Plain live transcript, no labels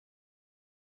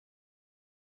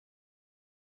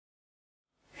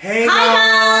Hey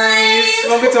Hi guys!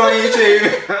 Welcome to our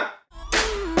YouTube!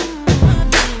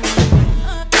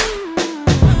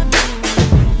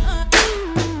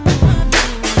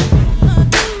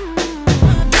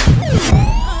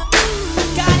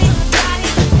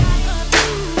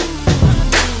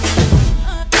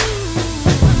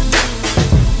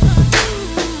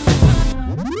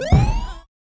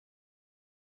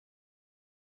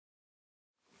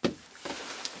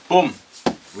 Boom!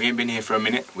 We ain't been here for a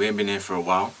minute, we ain't been here for a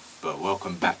while, but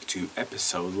welcome back to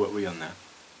episode, what are we on now?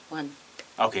 1.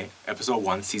 Okay, episode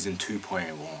 1, season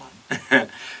 2.1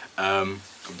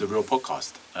 of the Real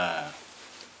Podcast.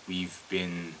 We've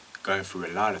been going through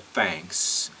a lot of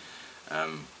things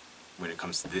when it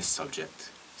comes to this subject.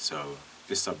 So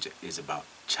this subject is about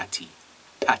Chatty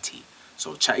Patty.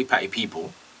 So Chatty Patty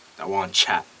people that want to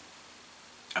chat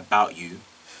about you,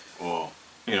 or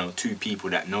you know, two people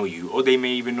that know you, or they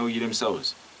may even know you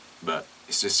themselves, but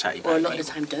it's just Chatty Patty. Or a lot of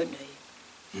the time don't know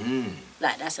you.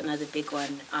 Like that's another big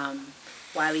one.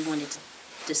 Why we wanted to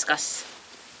discuss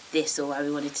this, or why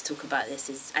we wanted to talk about this,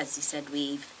 is, as you said,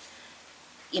 we've,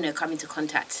 come into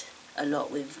contact a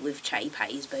lot with Chatty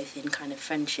Patties, both in kind of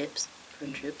friendships,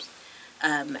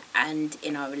 and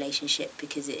in our relationship,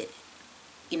 because it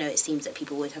seems that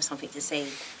people always have something to say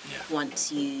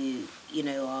once you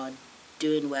are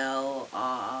doing well,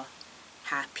 are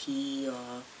happy,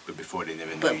 but before they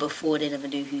never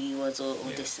knew who you was, or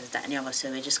this and that and the other. So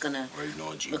we're just gonna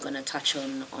touch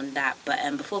on that.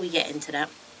 But before we get into that,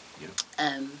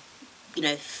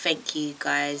 thank you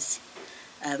guys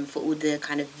for all the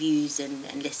kind of views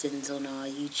and listens on our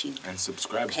YouTube and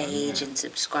subscribes page and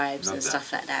subscribes and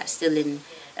stuff like that. Still in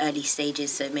early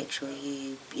stages, so make sure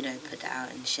you put that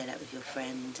out and share that with your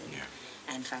friends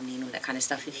and family and all that kind of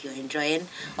stuff if you're enjoying.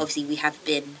 Obviously, we have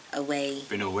been away.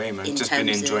 Man. Just been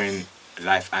enjoying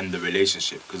life and the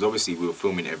relationship, because obviously we were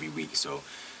filming every week, so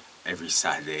every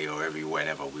Saturday or every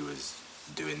whenever we was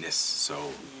doing this.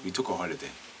 So we took a holiday,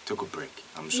 took a break.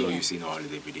 I'm sure you've seen our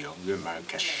holiday video. We went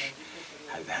Marrakesh,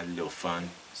 had a little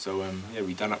fun. So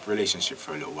we done up relationship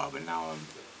for a little while, but now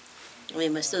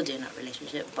we're still doing that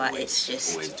relationship, but it's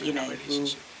just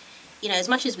relationship. As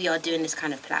much as we are doing this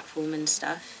kind of platform and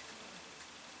stuff,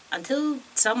 until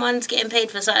someone's getting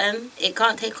paid for something, it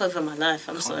can't take over my life.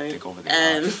 I'm sorry. Take over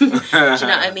their life. Do you know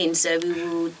what I mean? So we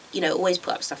will, always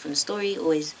put up stuff on the story,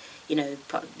 always,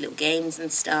 put up little games and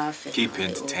stuff. And keep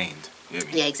entertained.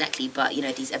 Yeah, exactly. But,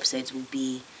 these episodes will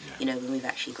be, when we've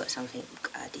actually got something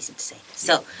decent to say.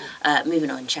 So, moving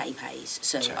on, Chatty Patties.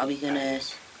 So, are we going to...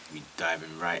 We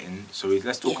diving right in. So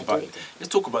let's talk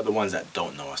about the ones that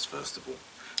don't know us first of all.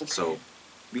 Okay. So,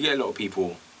 we get a lot of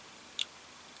people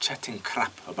chatting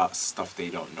crap about stuff they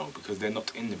don't know, because they're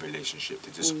not in the relationship,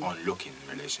 they're just on looking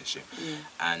the relationship,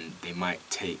 and they might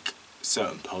take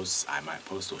certain posts I might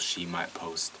post, or she might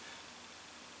post,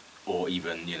 or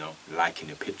even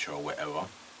liking a picture or whatever.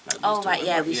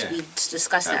 We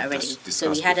discussed that already.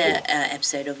 So we had a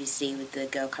episode obviously with the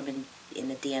girl coming in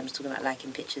the DMs talking about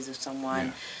liking pictures of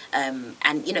someone, and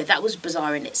that was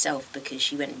bizarre in itself, because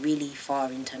she went really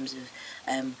far in terms of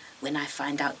when I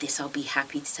find out this, I'll be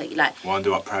happy to tell you. Like, want to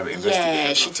do a private investigation?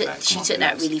 Yeah, she took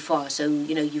that really far. So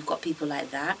you've got people like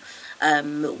that.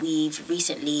 We've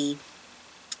recently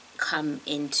come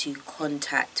into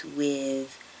contact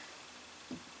with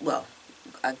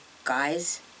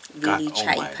guys. Really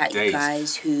chatty patty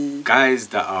guys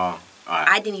that are...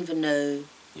 I didn't even know...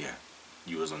 Yeah,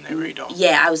 you was on their radar.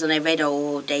 Yeah, I was on their radar,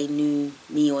 or they knew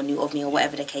me or knew of me, or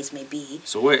whatever the case may be.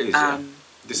 So what it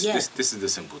is, this is the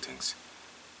simple things.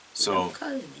 So,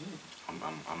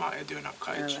 I'm out here doing up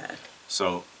cottage. Right.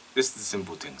 So, this is the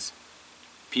simple things.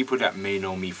 People that may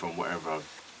know me from whatever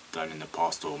I've done in the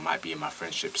past, or might be in my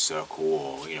friendship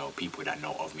circle, or, people that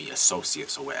know of me,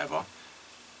 associates or whatever,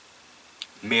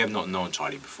 may have not known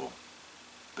Charlie before,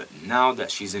 but now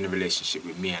that she's in a relationship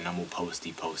with me and I'm all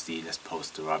posty, let's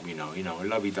post her up,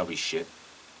 lovey-dovey shit,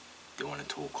 they want to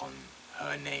talk on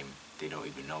her name. They don't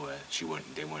even know her.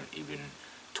 They weren't even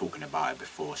talking about it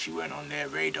before. She weren't on their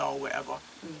radar or whatever,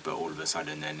 but all of a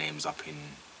sudden their name's up in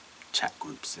chat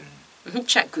groups and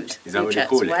chat groups. Is that what they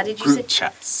call it? Why did you group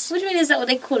chats. What do you mean? Is that what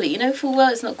they call it? Full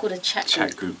well it's not called a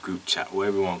chat group chat,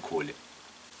 whatever you want to call it.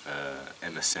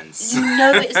 MSNs.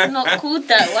 No, it's not called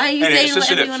that. Why are you saying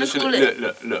whatever you want to call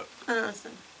it? Look.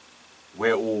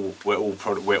 We're all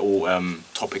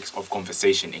topics of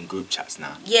conversation in group chats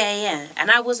now. Yeah, and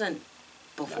I wasn't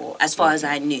before, as far as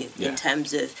I knew, in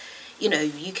terms of,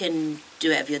 you can do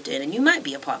whatever you're doing, and you might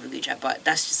be a part of a group chat, but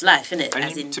that's just life, isn't it?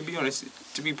 And to be honest,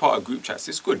 to be part of group chats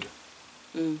is good,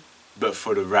 but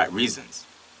for the right reasons.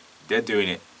 They're doing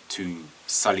it to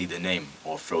sully the name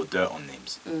or throw dirt on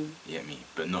names. You get me?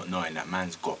 But not knowing that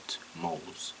man's got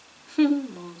moles.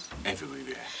 Moles.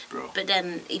 Everywhere, bro. But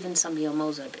then even some of your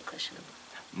moles are a bit questionable.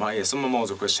 Some of my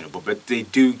moles are questionable, but they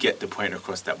do get the point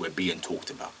across that we're being talked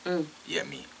about. You get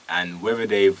me? And whether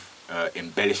they've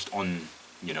embellished on,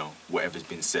 you know, whatever's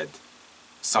been said,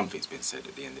 something's been said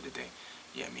at the end of the day.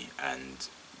 You get me? And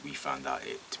we found out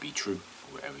it to be true,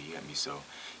 or whatever, you get me? So,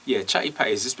 yeah, Chatty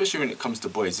Patties, especially when it comes to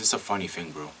boys, it's a funny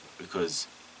thing, bro, because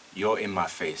you're in my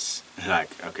face.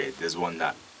 Like, okay, there's one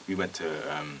that we went to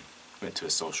a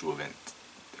social event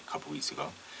a couple weeks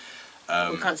ago.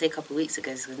 We can't say a couple of weeks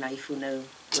ago because now you full know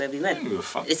where we went.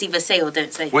 It's either say or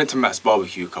don't say. Went to Matt's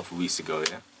barbecue a couple of weeks ago,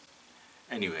 yeah?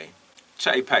 Anyway,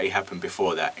 Chatty Patty happened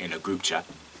before that in a group chat.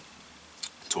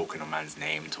 Talking on man's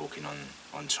name, talking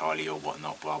on Charlie or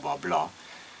whatnot, blah, blah, blah.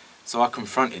 So I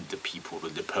confronted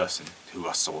the person who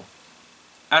I saw.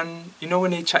 And you know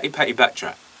when they Chatty Patty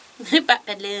backtrack?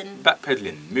 Backpedaling,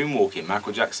 moonwalking,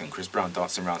 Michael Jackson, Chris Brown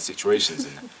dancing around situations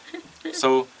and that.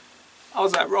 So I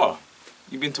was like, raw.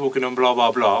 You've been talking on blah,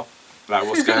 blah, blah. Like,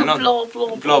 what's going on? Blah,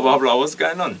 blah, blah, blah, blah. What's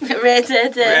going on? Rare tear.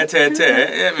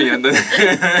 Yeah, me.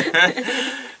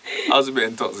 I was a bit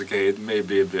intoxicated.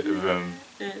 Maybe a bit of,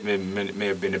 may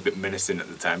have been a bit menacing at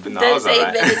the time. But no, I was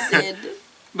alright. Menacing.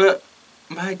 But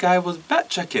my guy was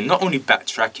backtracking. Not only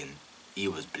backtracking, he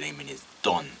was blaming his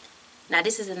don. Now,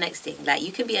 this is the next thing. Like,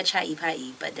 you can be a Chatty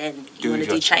Patty, but then you want to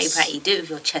do Chatty Patty. Do it with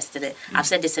your chest in it. I've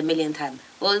said this a million times.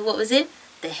 What was it?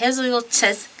 The hairs on your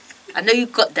chest. I know you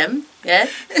got them, yeah?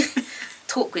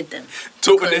 Talk with them.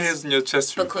 Talk with the hairs on your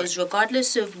chest. Because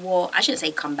regardless of what... I shouldn't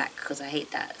say come back, because I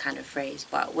hate that kind of phrase.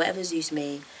 But whatever Zeus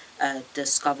may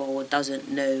discover or doesn't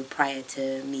know prior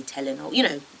to me telling... Or, you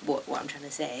know what I'm trying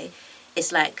to say.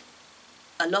 It's like,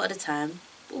 a lot of the time,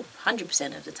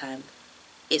 100% of the time,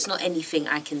 it's not anything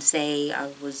I can say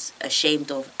I was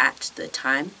ashamed of at the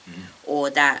time. Or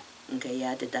that, okay,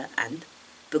 yeah, I did that, and...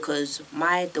 Because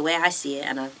the way I see it,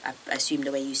 and I assume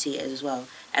the way you see it as well,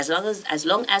 as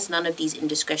long as none of these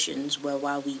indiscretions were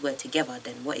while we were together,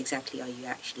 then what exactly are you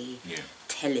actually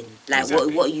telling? Like,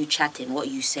 exactly. what are you chatting? What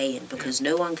are you saying? Because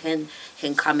no one can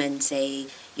come and say,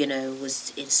 you know,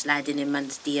 was it sliding in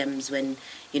man's DMs when,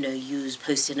 you know, you was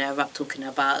posting her up talking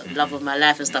about love of my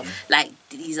life and stuff. Like,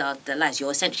 these are the lies.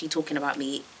 You're essentially talking about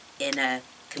me in a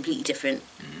completely different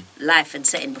life and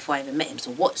setting before I even met him.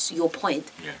 So what's your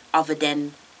point other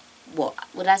than what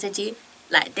did I say to you?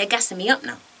 Like, they're gassing me up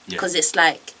now because it's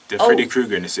like they're Freddy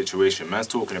Krueger in the situation. Man's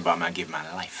talking about man give man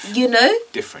life, you know,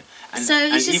 different. So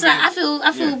it's just even, like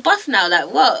I feel buff now.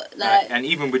 Like what? Like, and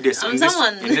even with this in this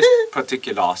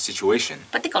particular situation,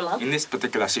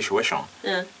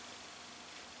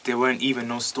 there weren't even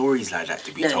no stories like that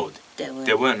to be told.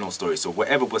 There weren't no stories. So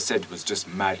whatever was said was just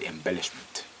mad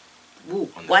embellishment.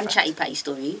 One Chatty Patty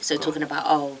story. So talking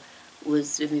about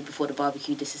was with me before the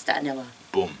barbecue. This is that and ever.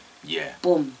 Boom. Yeah.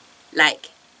 Boom.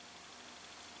 Like,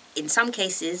 in some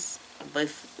cases, on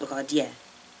both regards,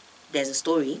 there's a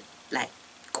story. Like,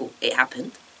 cool, it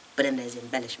happened. But then there's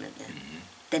embellishment. Yeah.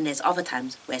 Then there's other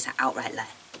times where it's an outright lie.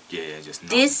 Yeah, just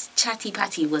not. This Chatty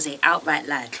Patty was an outright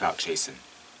lie. Clout chasing.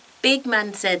 Big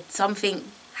man said something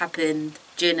happened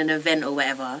during an event or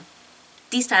whatever.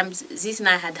 These times, Zeus and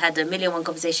I had 1,000,001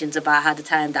 conversations about how the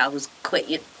time that I was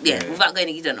quit. Without going,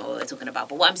 you don't know what we're talking about.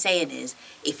 But what I'm saying is,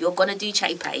 if you're going to do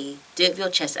Chatty Patty, do it with your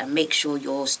chest and make sure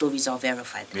your stories are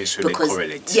verified. Make sure they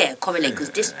correlate. Yeah, correlate.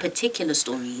 Because this particular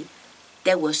story,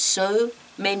 there were so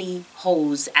many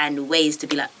holes and ways to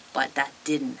be like, but that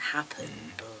didn't happen,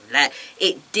 bro. Like,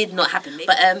 it did not happen.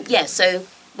 But, so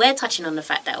we're touching on the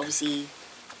fact that, obviously,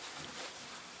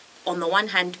 on the one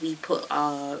hand, we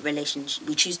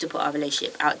choose to put our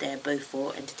relationship out there both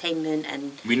for entertainment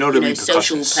and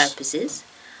social purposes.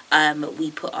 We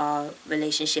put our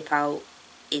relationship out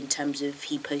in terms of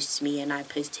he posts me and I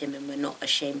post him, and we're not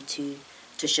ashamed to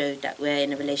show that we're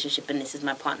in a relationship and this is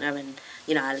my partner and,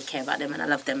 you know, I care about them and I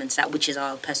love them and stuff, which is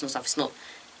our personal stuff. It's not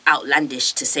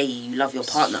outlandish to say you love your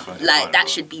partner. Like, that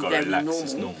should be very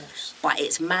normal. But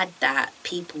it's mad that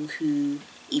people who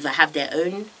either have their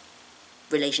own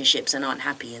relationships and aren't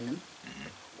happy in them,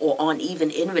 or aren't even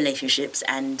in relationships,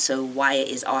 and so why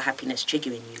is our happiness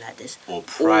triggering you like this? Or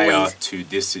prior to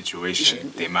this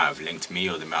situation, they might have linked me,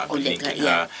 or they might have been linking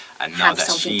her, and now that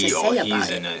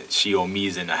she or me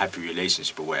is in a happy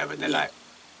relationship or whatever, they're like,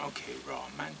 okay, bro,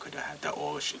 man could have had that,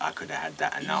 or I could have had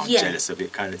that, and now I'm jealous of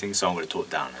it, kind of thing. So I'm going to talk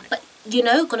down on it. But going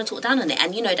to talk down on it,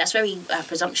 and that's very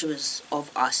presumptuous of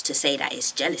us to say that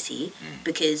it's jealousy,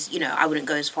 because I wouldn't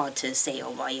go as far to say,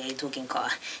 oh, well, you're talking car.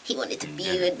 He wanted to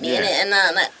be with me, and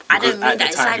I don't mean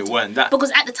that. It weren't that.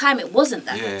 Because at the time it wasn't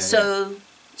that. So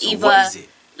what is it?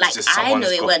 Like, I know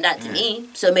it weren't that to me.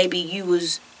 So maybe you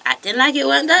was acting like it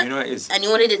weren't that. You know what it is? And you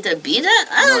wanted it to be that?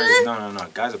 I don't know. No.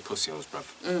 Guys are pussy-holes,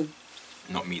 bruv.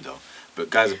 Not me, though. But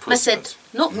guys are pussy-holes. I said,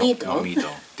 not me, though. Not me,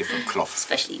 though. Different cloth.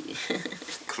 Especially me.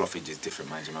 Clothage is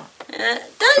different, mind your mouth.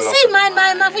 Don't say mind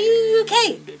my mouth. Are you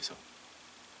okay? Baby, so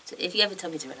if you ever tell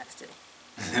me to relax today.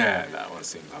 Yeah, that one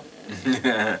seemed bad.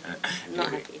 I'm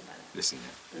not happy about that. Listen,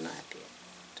 I'm not happy.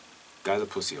 Guys are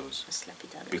pussy-holes. I'll slap you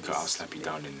down. Because I'll slap you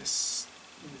down in this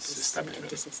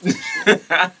establishment.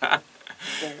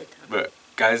 But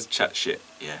guys chat shit,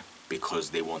 yeah,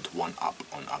 because they want one up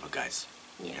on other guys.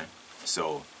 Yeah.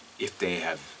 So if they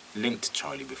have linked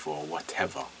Charlie before,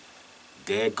 whatever,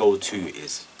 their go-to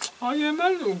is, oh yeah,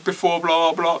 man, before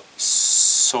blah blah blah.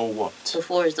 So what?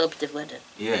 Before is the operative word.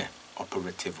 Yeah,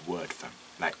 operative word, fam.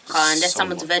 Like, unless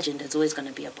someone's a virgin, there's always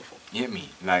gonna be a before. You get me?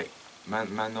 Like,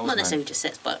 man knows. Not necessarily just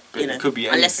sex, but you know, it could be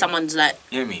anything. Unless someone's like.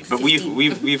 You get me? But 15.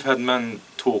 we've had men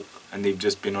talk and they've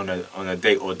just been on a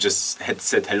date or just had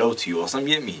said hello to you or something.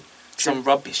 You get me? Some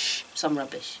rubbish.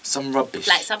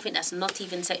 Like something that's not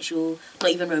even sexual,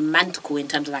 not even romantical in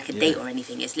terms of like a date or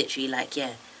anything. It's literally like,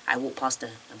 I walked past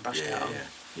her and brushed her off.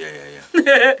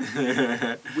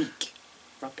 Yeah. Weak.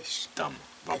 Rubbish. Dumb.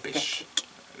 Rubbish. Pathetic.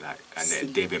 Like,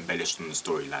 and they've embellished on the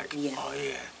story like, oh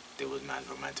yeah, they was mad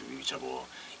romantic with each other. Or,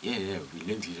 we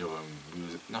linked each other. And we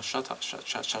was, no, shut up.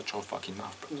 Shut your fucking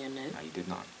mouth, bro. Yeah, no. You did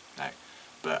not. Like,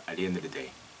 but at the end of the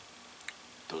day,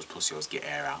 those pussy-holes get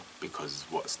air out because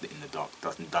what's in the dark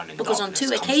doesn't done in the darkness.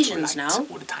 Because on 2 occasions now,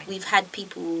 all the time. we've had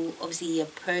people obviously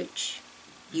approach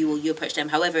you or you approach them,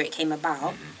 however it came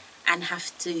about, and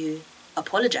have to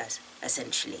apologise,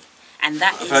 essentially. And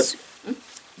that is...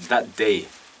 That day,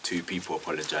 2 people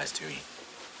apologised to me.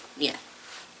 Yeah.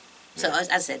 So, as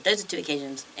I said, those are 2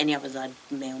 occasions. Any others I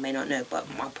may or may not know. But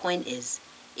my point is,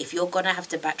 if you're going to have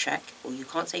to backtrack, or you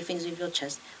can't say things with your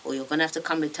chest, or you're going to have to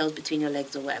come with tails between your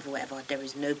legs, or whatever, there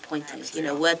is no point in it. You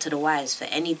know, word to the wise, for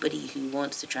anybody who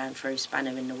wants to try and throw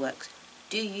spanner in the works,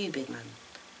 do you, big man?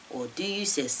 Or do you,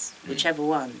 sis? Whichever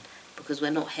one. Because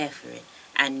we're not here for it.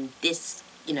 And this,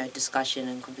 discussion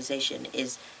and conversation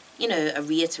is, a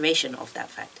reiteration of that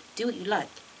fact. Do what you like.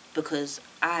 Because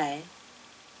I,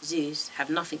 Zeus, have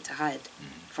nothing to hide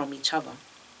from each other.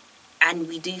 And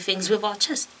we do things with our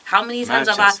chest. How many times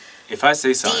have I if I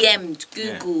say something, DM'd,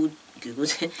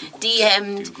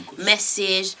 DM'd,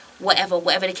 messaged,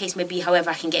 whatever the case may be,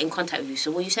 however I can get in contact with you.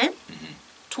 So what are you saying?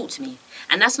 Talk to me.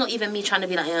 And that's not even me trying to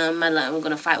be like, man, like, I'm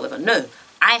going to fight with her. No,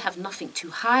 I have nothing to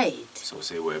hide. So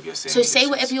say whatever you're saying. So say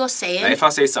whatever you're saying. Like if I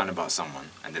say something about someone,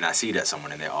 and then I see that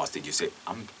someone and they ask, did you say,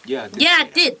 I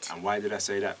did. And why did I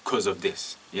say that? Because of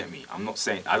this. You get me? I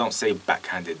don't say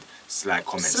backhanded sly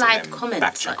comments and then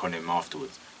backtrack on him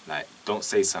afterwards. Like, don't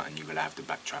say something you're going to have to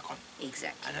backtrack on.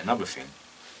 Exactly. And another thing,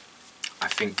 I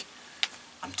think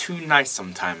I'm too nice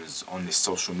sometimes on this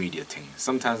social media thing.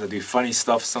 Sometimes I do funny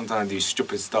stuff, sometimes I do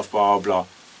stupid stuff, blah, blah.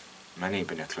 Man ain't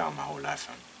been a clown my whole life,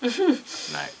 fam.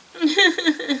 Like,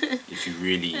 if you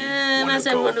really want to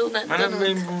go... Man, I've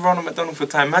been Ronald McDonald for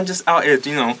time. Man, just out here,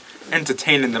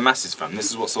 entertaining the masses, fam.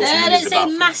 This is what social media is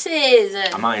about. Masses.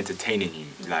 I'm out entertaining you.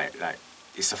 Like,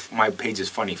 my page is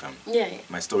funny, fam. Yeah.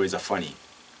 My stories are funny.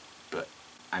 But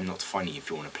I'm not funny if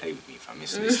you want to play with me, fam.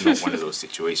 It's not one of those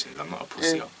situations. I'm not a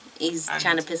pussy. He's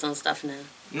trying to piss on stuff now.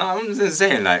 No, I'm just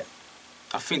saying, like,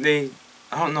 I think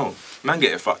I don't know. Man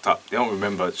get it fucked up. They don't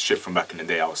remember shit from back in the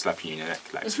day. I was slapping you in the neck.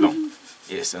 Like, it's long.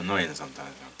 It's annoying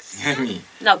sometimes. You hear me?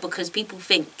 No, because people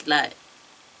think, like,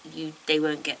 they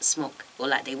won't get smoke. Or,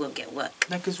 like, they won't get work.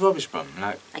 Like, it's rubbish, bro.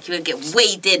 Like you won't get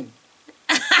weighed in.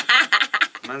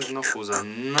 Man's knuckles are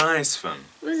nice, fam.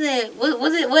 What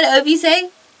did Obi say?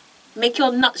 Make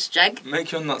your nuts drag.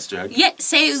 Make your nuts drag? Yeah,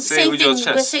 say it with your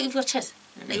chest. Say it with your chest.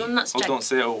 Make your nuts drag. Or don't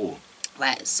say it at all.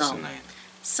 Right, so...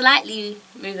 Slightly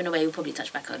moving away, we'll probably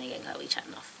touch back on it again, like we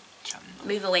chatting off.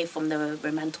 Move away from the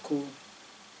romantical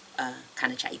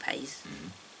kind of chatty patties.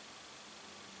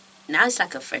 Now it's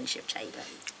like a friendship chatty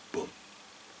patty. Boom.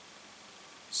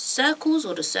 Circles,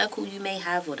 or the circle you may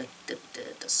have, or the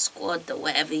squad, the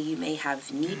whatever you may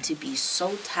have, need to be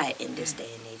so tight in this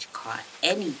day and age, because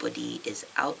anybody is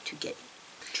out to get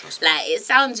you. Trust me. Like, it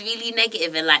sounds really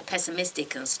negative and like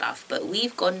pessimistic and stuff, but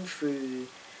we've gone through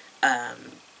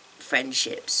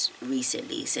friendships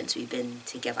recently since we've been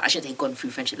together. I shouldn't say gone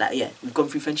through friendship, like, we've gone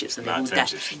through friendships and they've all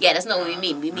died. Yeah, that's not what we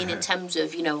mean. We mean in terms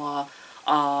of,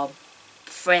 our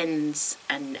friends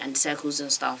and circles and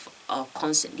stuff are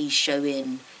constantly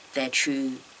showing their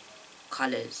true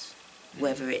colours.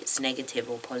 Whether it's negative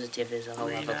or positive is a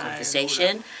whole other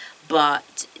conversation.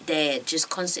 But they're just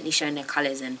constantly showing their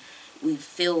colours, and we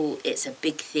feel it's a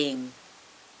big thing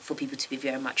for people to be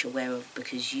very much aware of,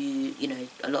 because you know,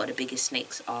 a lot of the biggest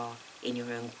snakes are in your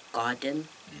own garden,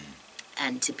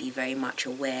 and to be very much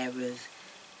aware of,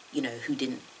 you know, who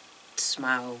didn't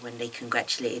smile when they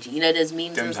congratulated you. You know, there's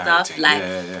memes and stuff. Like,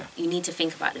 you need to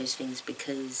think about those things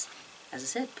because, as I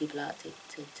said, people are out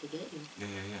to get you. Yeah.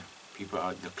 People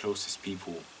are the closest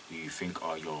people who you think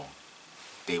are your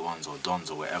day ones or dons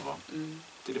or whatever.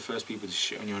 They're the first people to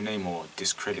shit on your name or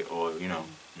discredit or, you know,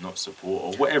 not support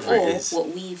or whatever it is. Or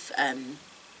what we've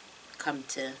come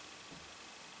to,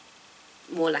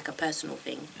 more like a personal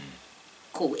thing.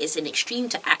 Cool, it's an extreme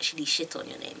to actually shit on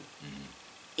your name.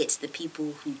 It's the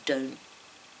people who don't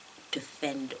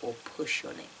defend or push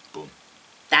your name. Boom.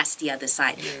 That's the other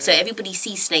side. Yeah. So everybody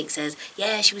sees Snake, says,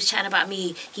 yeah, she was chatting about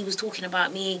me, he was talking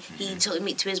about me, he told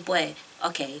me to his boy.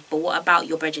 Okay, but what about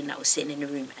your brethren that was sitting in the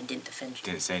room and didn't defend you?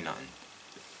 Didn't say nothing.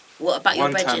 What about your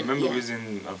brethren? One time, remember it was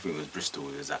in, I think it was Bristol,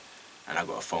 it was that, and I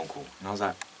got a phone call, and I was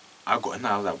like,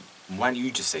 why don't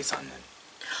you just say something then?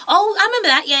 Oh, I remember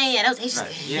that. Yeah, that was ages ago.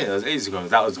 Yeah, that was ages ago.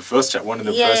 That was the first chat, one of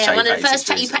the first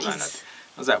Chatty Patties.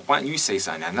 I was like, why don't you say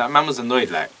something? And that man was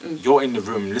annoyed, like, you're in the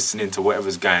room listening to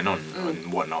whatever's going on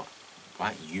and whatnot.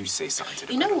 Why don't you say something to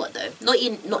them? You know what, though?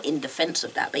 Not in defence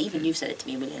of that, but even you've said it to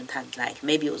me a million times. Like,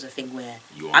 maybe it was a thing where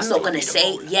I'm not going to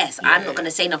say, I'm not going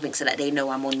to say nothing so that they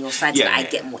know I'm on your side so that I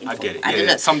get more info. I get it. I don't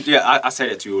know. I say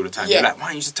that to you all the time. You're like, why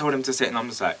don't you just tell them to say it? And I'm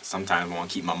just like, sometimes I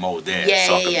want to keep my mole there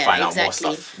so I can find out more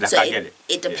stuff. Like, so I get it.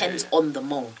 It depends on the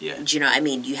mole. Yeah. Do you know what I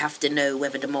mean? You have to know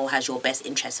whether the mole has your best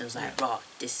interest and it's like, bro,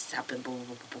 this happened, boom,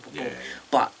 boom, boom, boom, boom.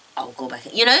 But I'll go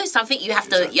back. You know, something you have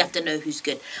to know who's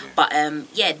good.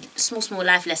 Yeah. But small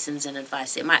life lessons and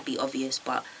advice. It might be obvious,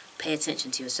 but pay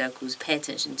attention to your circles, pay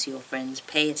attention to your friends,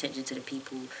 pay attention to the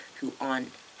people who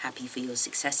aren't happy for your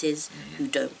successes, who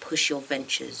don't push your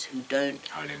ventures, who don't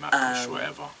how they might push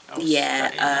whatever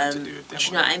else do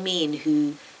you know what I mean?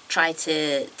 Who try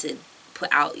to put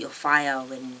out your fire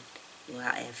when you're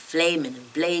out there flaming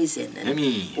and blazing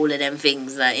and all of them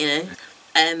things, like, you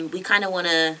know. We kind of want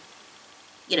to,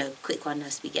 you know, quick one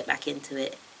as we get back into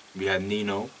it. We had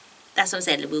Nino. That's what I'm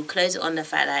saying. We'll close it on the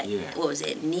fact that, what was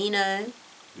it, Nino?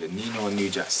 We had Nino in New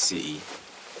Jack City.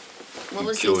 What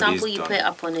was the example you put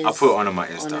up on his... I put it on my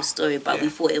Insta. On the story, but we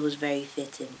thought it was very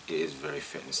fitting. It is very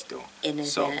fitting still. In a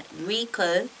minute.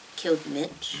 Rico killed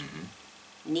Mitch.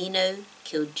 Nino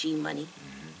killed G Money.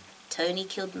 Tony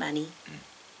killed Manny.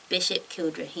 Bishop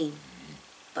killed Raheem.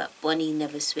 But Bonnie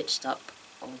never switched up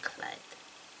on Clyde.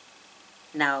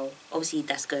 Now, obviously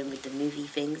that's going with the movie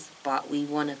things, but we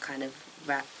want to kind of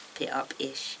wrap it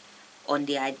up-ish on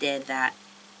the idea that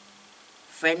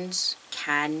friends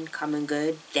can come and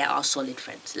go. There are solid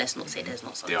friends. Let's not say there's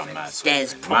not solid friends. Mad solid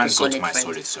there's friends. proper solid my friends.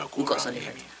 solid circle. We've got solid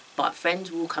friends. But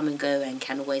friends will come and go and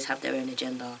can always have their own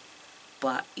agenda.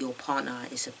 But your partner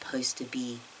is supposed to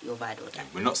be your ride or die.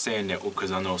 We're not saying that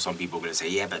because I know some people are going to say,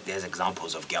 yeah, but there's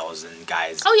examples of girls and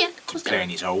guys playing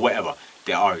each other or whatever.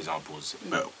 There are examples,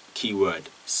 but keyword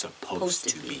supposed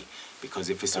to be. Because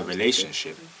if it's a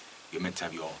relationship, you're meant to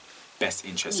have your best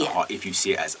interests at heart if you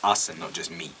see it as us and not just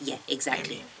me. Yeah,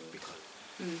 exactly.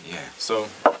 So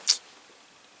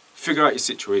figure out your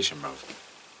situation, bro.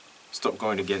 Stop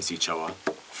going against each other.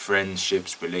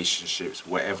 Friendships, relationships,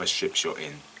 whatever ships you're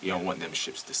in, you don't want them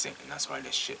ships to sink, and that's why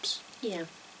there's ships. Yeah.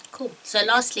 Cool. So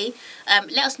lastly,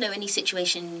 let us know any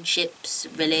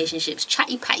situationships, relationships,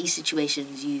 chatty patty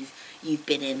situations you've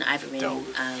been in, either in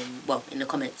in the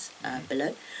comments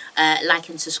below. Like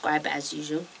and subscribe as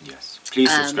usual. Yes.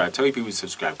 Please subscribe. Tell your people to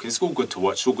subscribe because it's all good to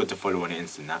watch, it's all good to follow on the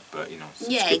internet, but you know,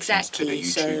 subscriptions to the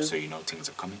YouTube so you know things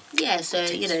are coming. Yeah. So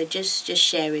you know, just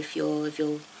share if you're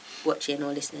watching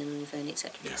or listening on your phone,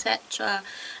 etc., etc.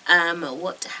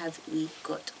 What have we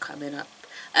got coming up?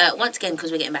 Once again,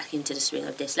 because we're getting back into the swing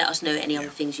of this, let us know any other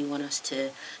things you want us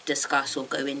to discuss or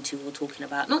go into or talking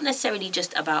about. Not necessarily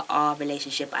just about our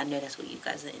relationship. I know that's what you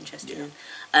guys are interested in,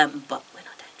 but we're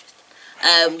not that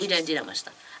interested. We don't do that much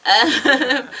stuff.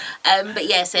 But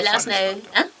yeah, so let us know.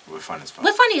 We're fun as fuck.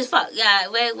 We're funny as fuck. Yeah,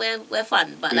 we're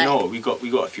fun. But we got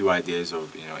a few ideas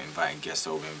of inviting guests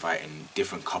over, inviting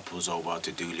different couples over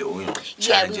to do little challenges.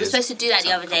 Yeah, we were supposed to do that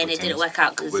the other day and it didn't work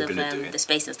out because of the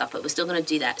space and stuff. But we're still gonna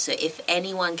do that. So if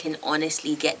anyone can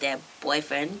honestly get their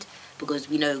boyfriend, because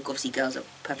we know obviously girls are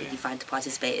perfectly fine to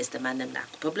participate, it's the man that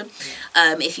have the problem.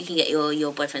 If you can get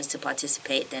your boyfriends to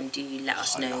participate, then do let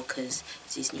us know because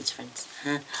Zeus needs friends.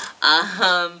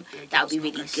 That would be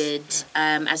really good.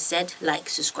 As I said, like,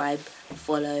 subscribe,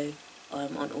 follow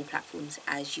on all platforms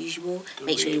as usual.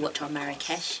 Make sure you watch our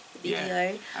Marrakesh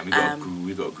video. And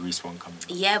we got a Greece one coming.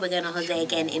 Yeah, we're going on holiday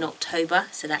again in October,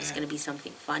 so that's going to be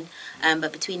something fun.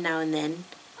 But between now and then,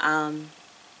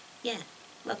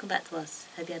 welcome back to us.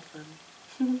 Hope you had fun.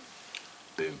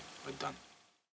 Boom. We're done.